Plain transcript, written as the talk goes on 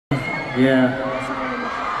Yeah.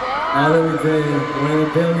 Now that we did win a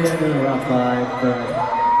billion in a rock fight, but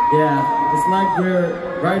yeah, it's like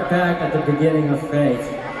we're right back at the beginning of Fate.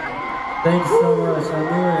 Thanks so much. I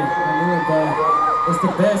knew it, but it's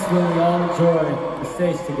the best when we all enjoy the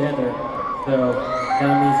stage together. So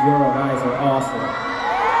that means your guys are awesome.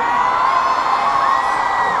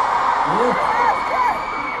 Yeah.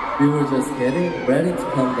 We were just getting ready to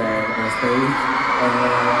come back on stage, and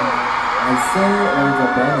I saw all the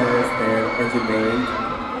banners that Engene made.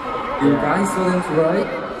 You guys saw them right?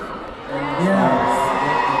 Yes.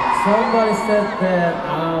 Somebody said that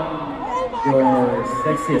your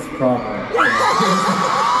sexiest problem.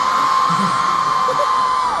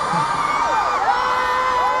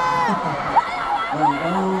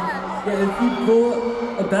 Yeah, if you pull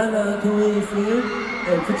a banner, can we see it?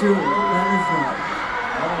 Yeah, put your banners on.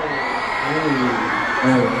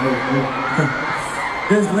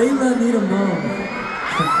 Does Layla need a mom?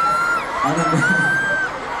 I don't know.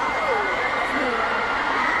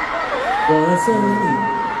 Well, that's so neat.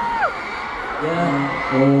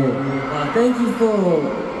 Yeah. Oh. Thank you for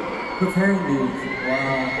preparing these.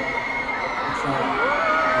 Wow. It's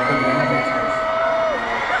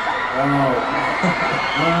wow.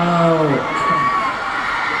 Wow.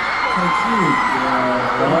 Thank you.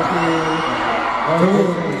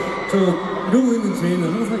 저 이러고 있는 제이는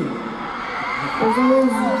항상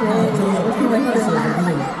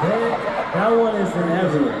That one is in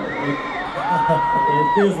everywhere. It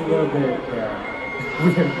feels a little bit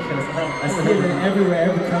weird because I see it in everywhere,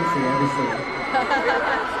 every country, every city.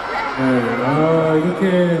 이렇게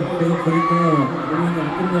계속 보니까 우리는 안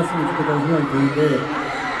끝났으면 좋겠다는 생각이 드는데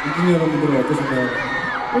이준이 여러분들은 어떠신가요?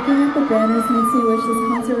 Looking at the banners makes me wish this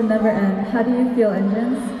concert would never end. How do you feel,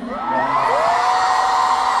 Engines?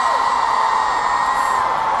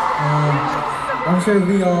 I'm sure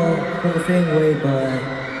we all feel the same way, but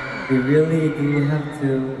we really do have to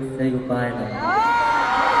say goodbye now.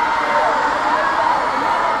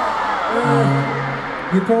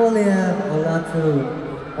 You probably have a lot to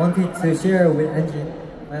wanted to share with Engine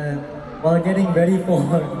while getting ready for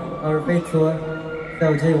our Fate tour.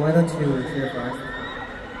 So Jay, why don't you share first?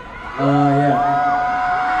 Yeah.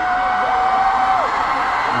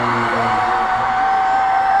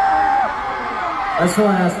 I just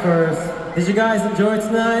want to ask first, did you guys enjoy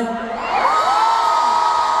tonight?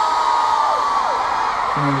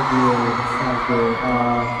 Sounds good.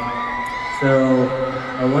 So,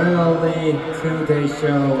 a one and only 2-day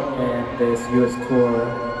show and this US tour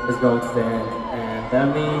is going to end. And that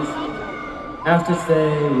means, after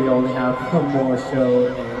today, we only have one more show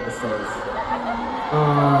in the States.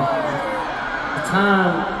 The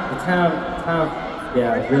time,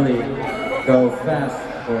 yeah, really go fast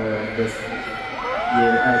for this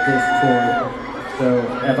year, this tour. So,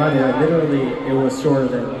 by the way, literally, it was shorter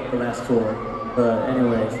than the last tour. But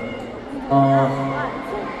anyways,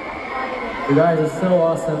 you guys are so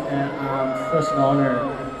awesome, and such an honor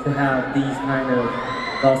to have these kind of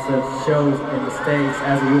lots of shows in the States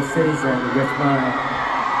as a US citizen with my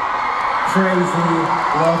crazy,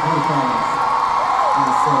 lovely fans in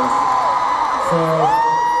the States. So,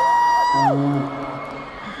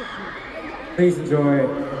 please enjoy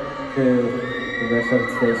the rest of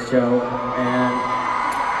today's show, and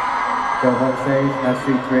go home safe, have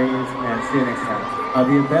sweet dreams, and see you next time. I'll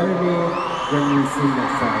be a better me when we see you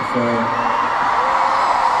next time, so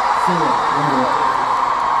see you later.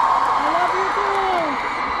 I love you too!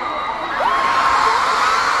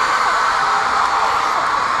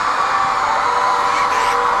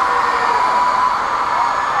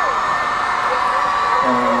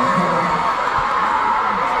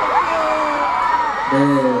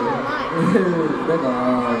 내가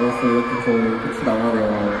벌써 이렇게 끝이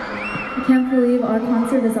나가네요. I can't believe our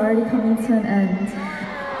concert is already coming to an end.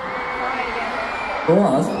 너무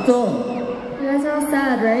아쉽죠? You guys are all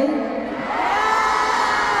sad, right?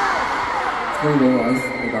 저희 너무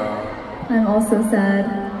아쉽습니다. I'm also sad.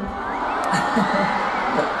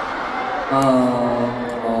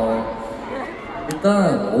 일단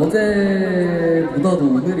어제보다도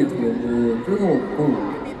오늘이 더 너무 뜨거웠고.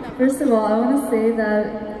 First of all, I want to say that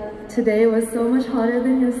today was so much hotter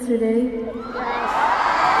than yesterday.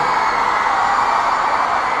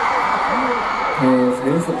 더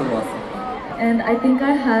재밌었던 것 같습니다. And I think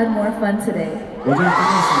I had more fun today. 어제는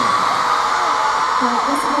끝났어요.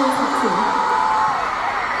 Yesterday was fun too.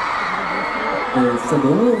 네, 진짜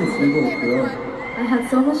너무너무 즐거웠고요. I had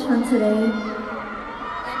so much fun today.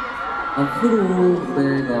 앞으로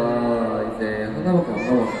무대가 이제 하나밖에 안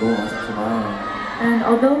남아서 너무 아쉽지만 And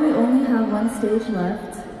although we only have one stage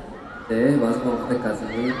left, 네, 마지막 무대까지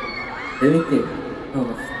재밌게 하고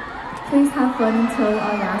갑시다. Please have fun until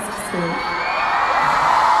our last stage.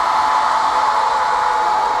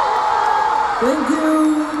 Thank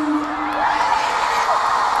you.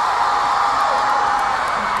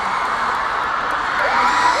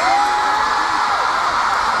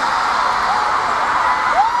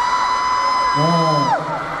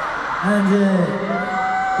 And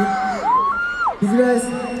did you guys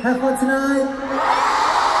have fun tonight?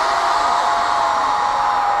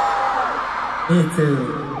 Me too.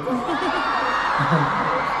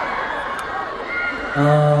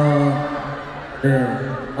 네,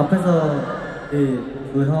 앞에서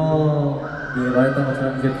두 형이 말했던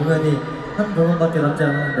것처럼 이제 공연이 한 번밖에 남지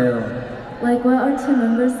않았는데요. Like what our two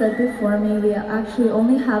members said before me, we actually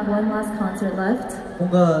only have one last concert left.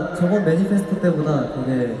 뭔가 저번 매니페스토 때보다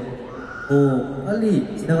되게 더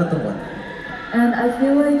빨리 지나갔던 것 같아요. And I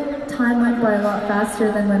feel like time went by a lot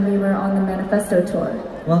faster than when we were on the Manifesto tour.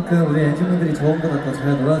 그만큼 우리 엔진분들이 저번보다 더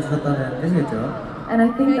잘 놀아주셨다는 뜻이겠죠? And I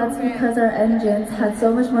think that's because our engines had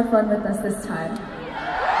so much more fun with us this time.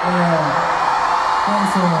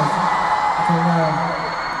 Thanks so much. 정말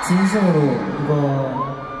진심으로 이거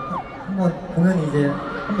한번 공연이 이제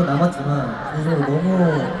한 번 남았지만 진심으로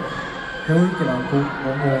너무 배울 게 많고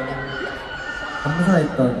너무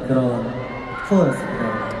감사했던 그런 투어였습니다.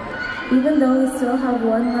 Even though we still have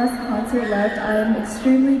one last concert left, I am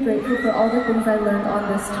extremely grateful for all the things I learned on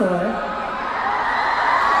this tour.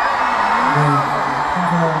 네,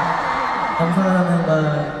 항상 감사하는 말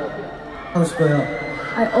하고 싶어요.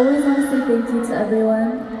 I always want to say thank you to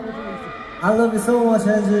everyone. I love you so much,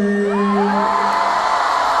 Engene.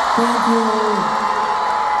 Thank you.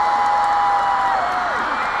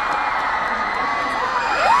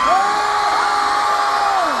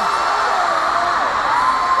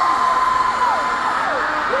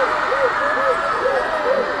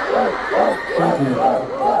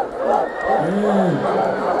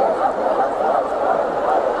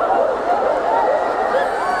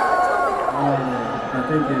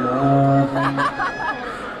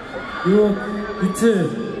 뉴욕 이틀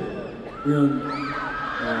공연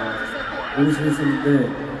너무 재밌었는데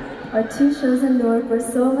Our two shows in Newark were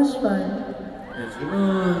so much fun. 네,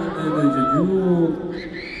 저번에는 이제 뉴욕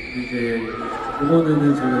이번에는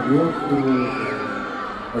제가 뉴욕으로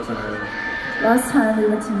왔잖아요. Last time we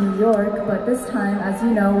went to New York, but this time, as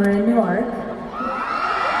you know, we're in Newark.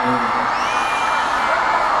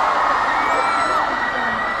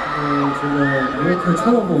 제가 뉴욕을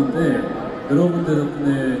처음 와보는데 여러분들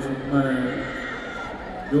덕분에 정말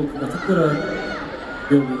뉴욕가 특별한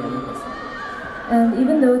기억이 남은 것 같습니다. And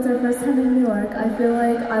even though it's our first time in Newark, I feel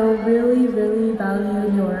like I will really, really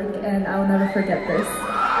value Newark, and I will never forget this.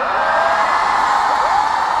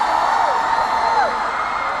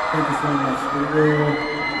 Thank you so much. 그리고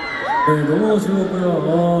네, 너무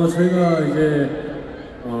즐겁고요. 저희가 이제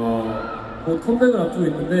곧 컴백을 앞두고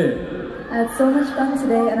있는데 I had so much fun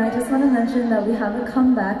today, and I just want to mention that we have a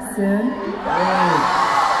comeback soon.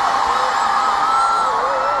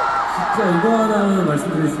 진짜 이거 하나는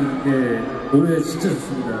말씀드릴 수 있는 게 노래 진짜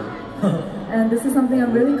좋습니다. And this is something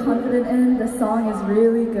I'm really confident in. The song is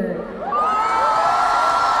really good.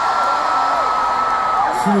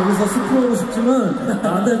 지금 여기서 스포하고 싶지만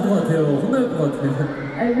안 될 것 같아요. 혼날 것 같아요.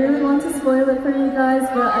 I really want to spoil it for you guys,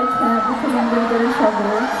 but I can't because I'm going to get in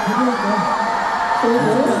trouble.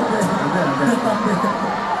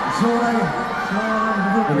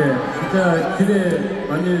 네, 진짜 기대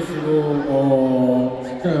많이 해주시고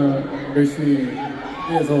진짜 열심히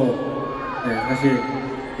해서 네, 다시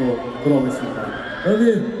또 돌아오겠습니다. Love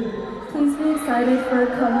you. Please be excited for a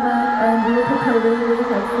comeback, and we will prepare really, really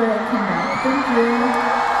hard for a comeback. Thank you.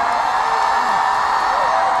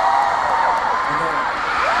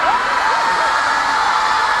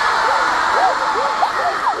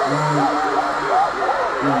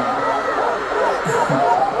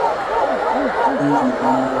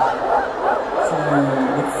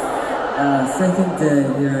 Second day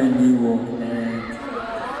here in Newark, and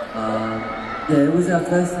yeah, it was our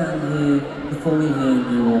first time here performing here in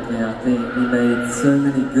Newark, and I think we made so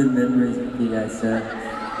many good memories with you guys. So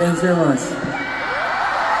thanks very much.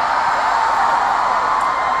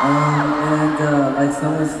 And like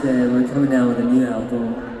someone said, we're coming out with a new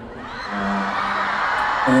album,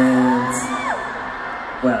 and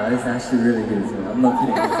wow, it's actually really good. So I'm not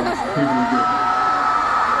kidding, it's actually really good.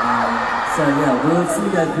 So yeah, we'll see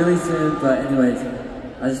you guys really soon, but anyways,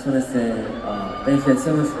 I just want to say thank you guys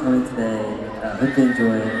so much for coming today. Hope you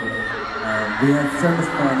enjoy it. We had so much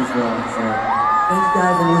fun as well, so thank you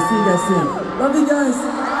guys, and we'll see you guys soon. Love you guys!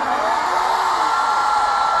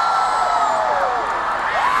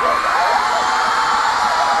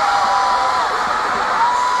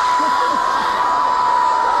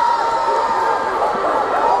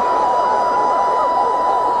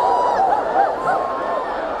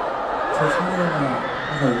 때나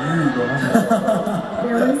항상 이거 하셔요.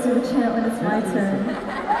 They always do the chant when it's my turn.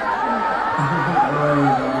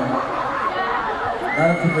 A lot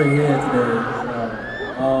of people are here today.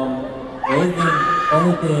 So, the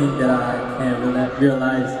only thing that I can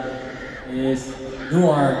realize is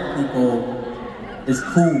Newark people is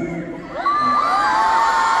cool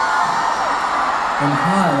and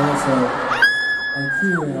high also, and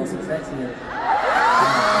cute and also sexy.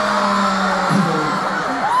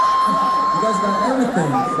 You guys got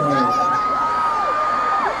everything, so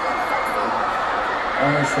I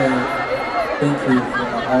want to say thank you for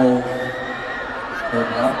all.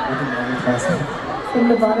 From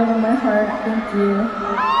the bottom of my heart, thank you.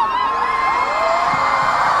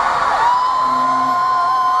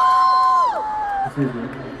 Excuse me.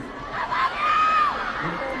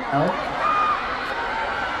 Help?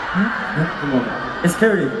 Come on. It's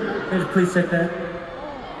security. Can you please check that?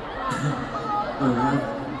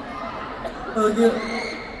 Oh, yeah.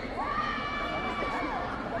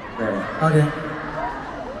 There. Okay.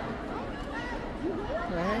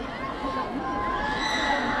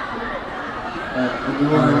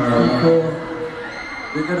 People,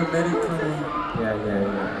 we're gonna meditate. Yeah.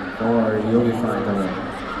 Don't worry, you'll be fine, don't worry.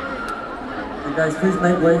 You guys, please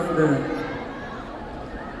make way for the...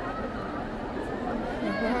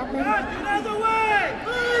 Another way!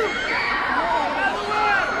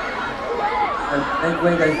 Make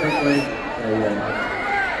way, guys, make way. Yeah.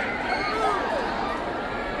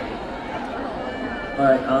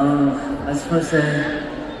 Alright, I just want to say,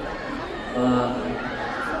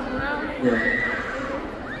 yeah,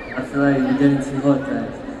 I feel like we're getting too hot,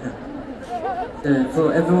 guys. So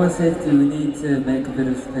for everyone's safety, we need to make a bit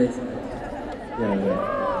of space. Yeah.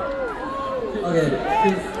 Okay,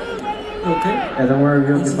 please. Okay? Yeah, don't worry,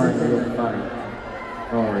 you'll be fine, you'll be fine.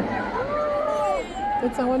 Don't worry.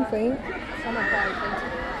 Did someone faint? Someone probably fainted.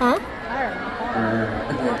 Huh?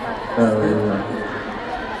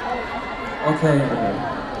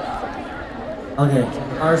 Okay.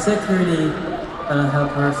 Our security gonna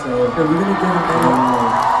help her, so we're gonna give a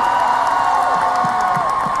minute.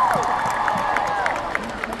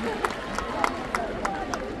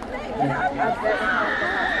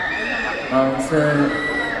 So,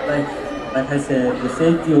 like I said, the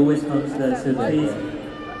safety always comes first. So please,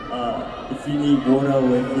 if you need water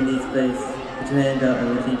or if you need space, put your hand up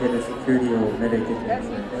and we can get a security or medic if yeah.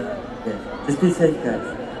 Just be safe, guys.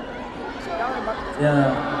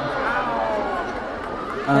 Yeah.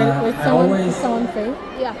 I always someone faint?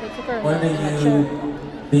 Yeah, they took her. wonder you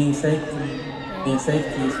being safety.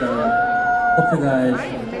 So hope you guys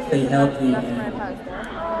stay healthy and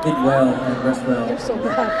eat well and rest well. You're so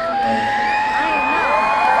bad.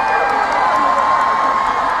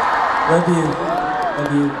 Love you.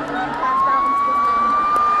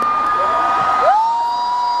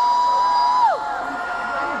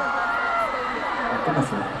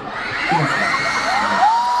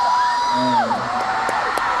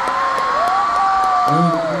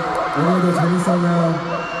 오늘도 재밌었나요?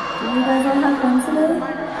 Did you guys all have fun today?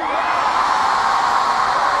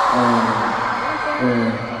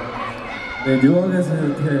 네, 뉴욕에서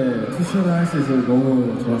이렇게 투쇼를 할 수 있어서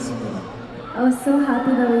너무 좋았습니다. I was so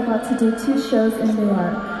happy that we got to do 2 shows in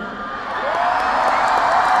Newark.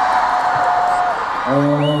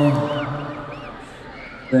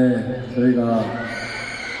 네, 저희가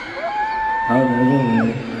다음 앨범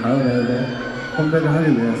컴백을 하기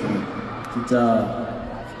위해서 진짜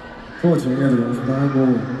투어 중에도 연습을 하고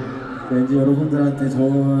왠지 여러분들한테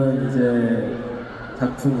좋은 이제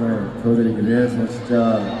작품을 보여드리기 위해서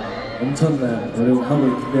진짜 엄청난 노력을 하고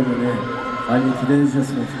있기 때문에 많이 기대해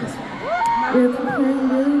주셨으면 좋겠습니다. We're preparing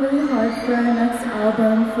really hard for our next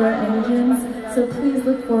album for Engines, so please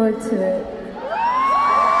look forward to it.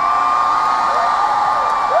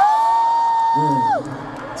 네,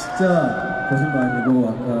 진짜 거짓말 아니고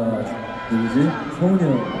아까 누구지?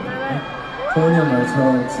 서훈이 형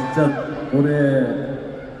말처럼 진짜 노래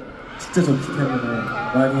진짜 좋기 때문에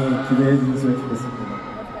많이 기대해 주셨으면 좋겠습니다.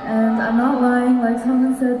 And I'm not lying, like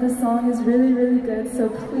someone said, the song is really good, so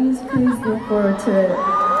please look forward to it.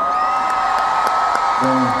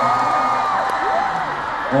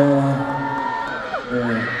 네,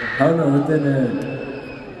 다음에 올 때는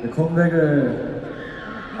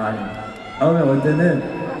다음에 올 때는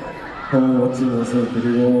더 멋진 모습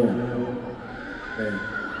그리고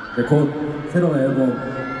곧 새로운 앨범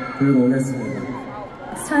들고 오겠습니다.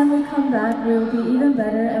 Next time we come back, we will be even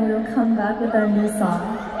better and we will come back with our new song.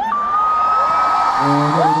 오늘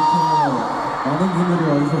이렇게 많은 분들이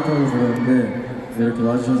와주셨다고 들었는데 이렇게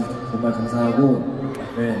와주셔서 정말 감사하고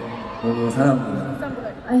너무 사랑합니다.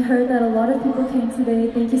 I heard that a lot of people came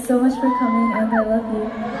today. Thank you so much for coming and I love you.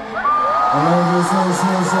 I love you so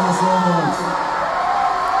much.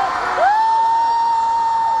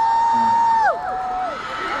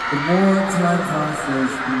 The more time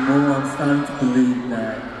passes, the more I'm starting to believe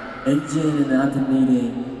that Engene and EHYPEN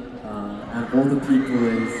meeting and all the people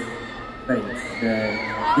is fate. That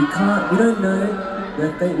we don't know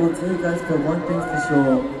where fate will take us, but one thing's for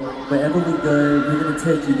sure, wherever we go, we're going to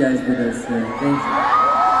take you guys with us. So thank you.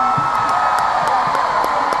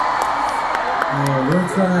 We'll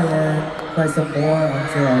try some more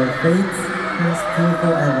until our fate is true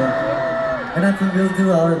forever. And I think we'll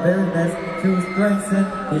do our very best to strengthen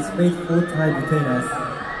this fateful tie between us.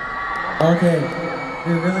 Okay,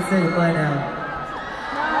 we will say goodbye now.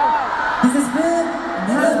 This has been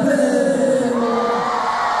ENHYPEN!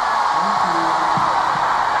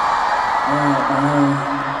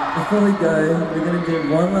 Before we go, we're going to do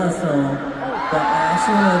one last song, but I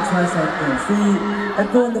actually want to try something. See,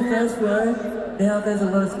 everyone in the first row, now there's a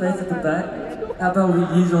lot of space at the back. How about we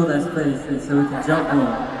use all that space so we can jump more,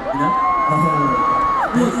 you know?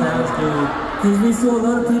 This sounds good. Because we saw a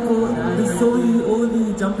lot of people, we saw you, all of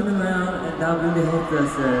you jumping around, and that really helped us.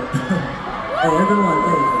 Hey everyone,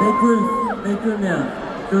 hey, make room now,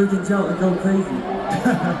 so we can jump and go crazy.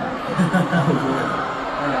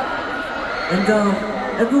 And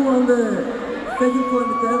everyone on the second floor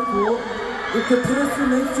and the third floor, if the person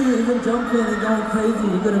next to you isn't jumping and going crazy,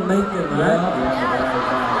 you're gonna make them, right?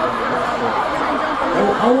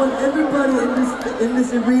 I want everybody in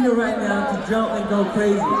this arena right now to jump and go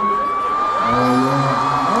crazy. Oh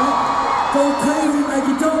yeah. Right? Go crazy like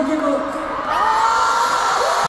you don't give up.